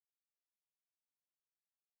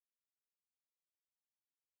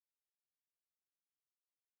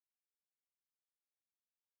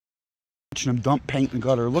watching him dump paint in the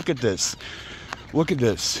gutter. Look at this. Look at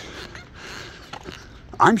this.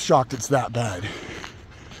 I'm shocked it's that bad.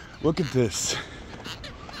 Look at this.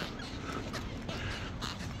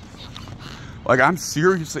 Like, I'm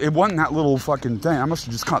serious. It wasn't that little fucking thing. I must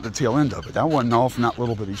have just caught the tail end of it. That wasn't all from that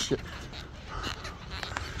little bitty shit.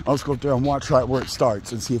 I'll just go up there and watch right where it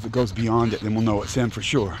starts and see if it goes beyond it. Then we'll know it's in for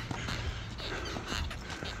sure.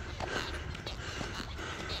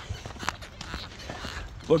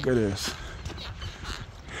 Look at this.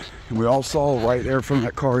 And we all saw right there from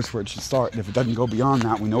that car is where it should start. And if it doesn't go beyond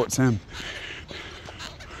that, we know it's him.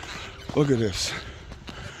 Look at this.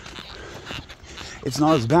 It's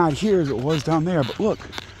not as bad here as it was down there, but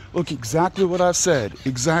look exactly what I said.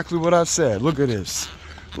 Exactly what I said. Look at this.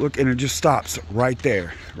 Look, and it just stops right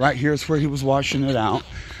there. Right here is where he was washing it out.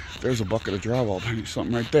 There's a bucket of drywall paint,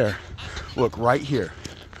 something right there. Look, right here.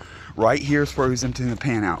 Right here is where he's emptying the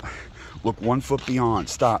pan out. Look, 1 foot beyond,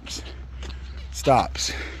 stops.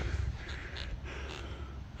 Stops.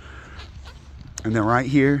 And then right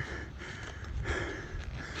here,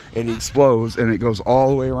 it explodes and it goes all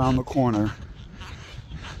the way around the corner.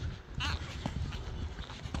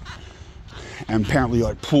 And apparently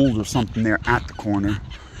like pooled or something there at the corner.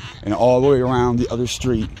 And all the way around the other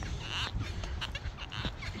street.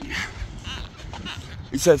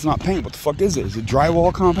 He said it's not paint. What the fuck is it? Is it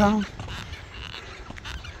drywall compound?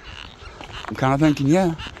 I'm kind of thinking,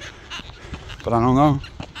 yeah. But I don't know.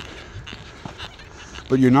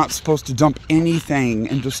 But you're not supposed to dump anything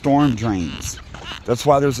into storm drains. That's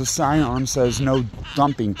why there's a sign on that says no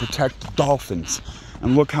dumping, protect the dolphins.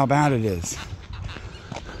 And look how bad it is.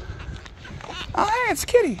 Oh, hey, it's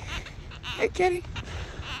Kitty. Hey, Kitty.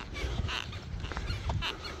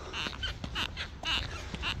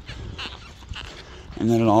 And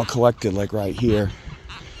then it all collected like right here.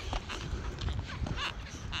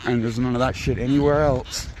 And there's none of that shit anywhere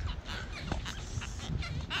else.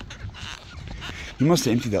 He must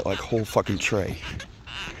have emptied that like whole fucking tray.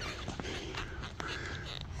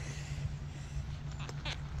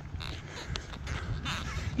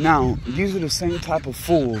 Now, these are the same type of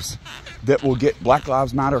fools that will get Black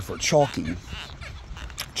Lives Matter for chalking.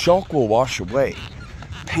 Chalk will wash away.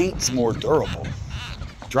 Paint's more durable.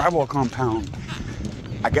 Drywall compound,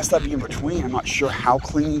 I guess that'd be in between. I'm not sure how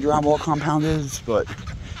clean drywall compound is, but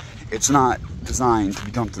it's not designed to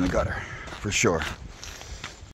be dumped in the gutter, for sure.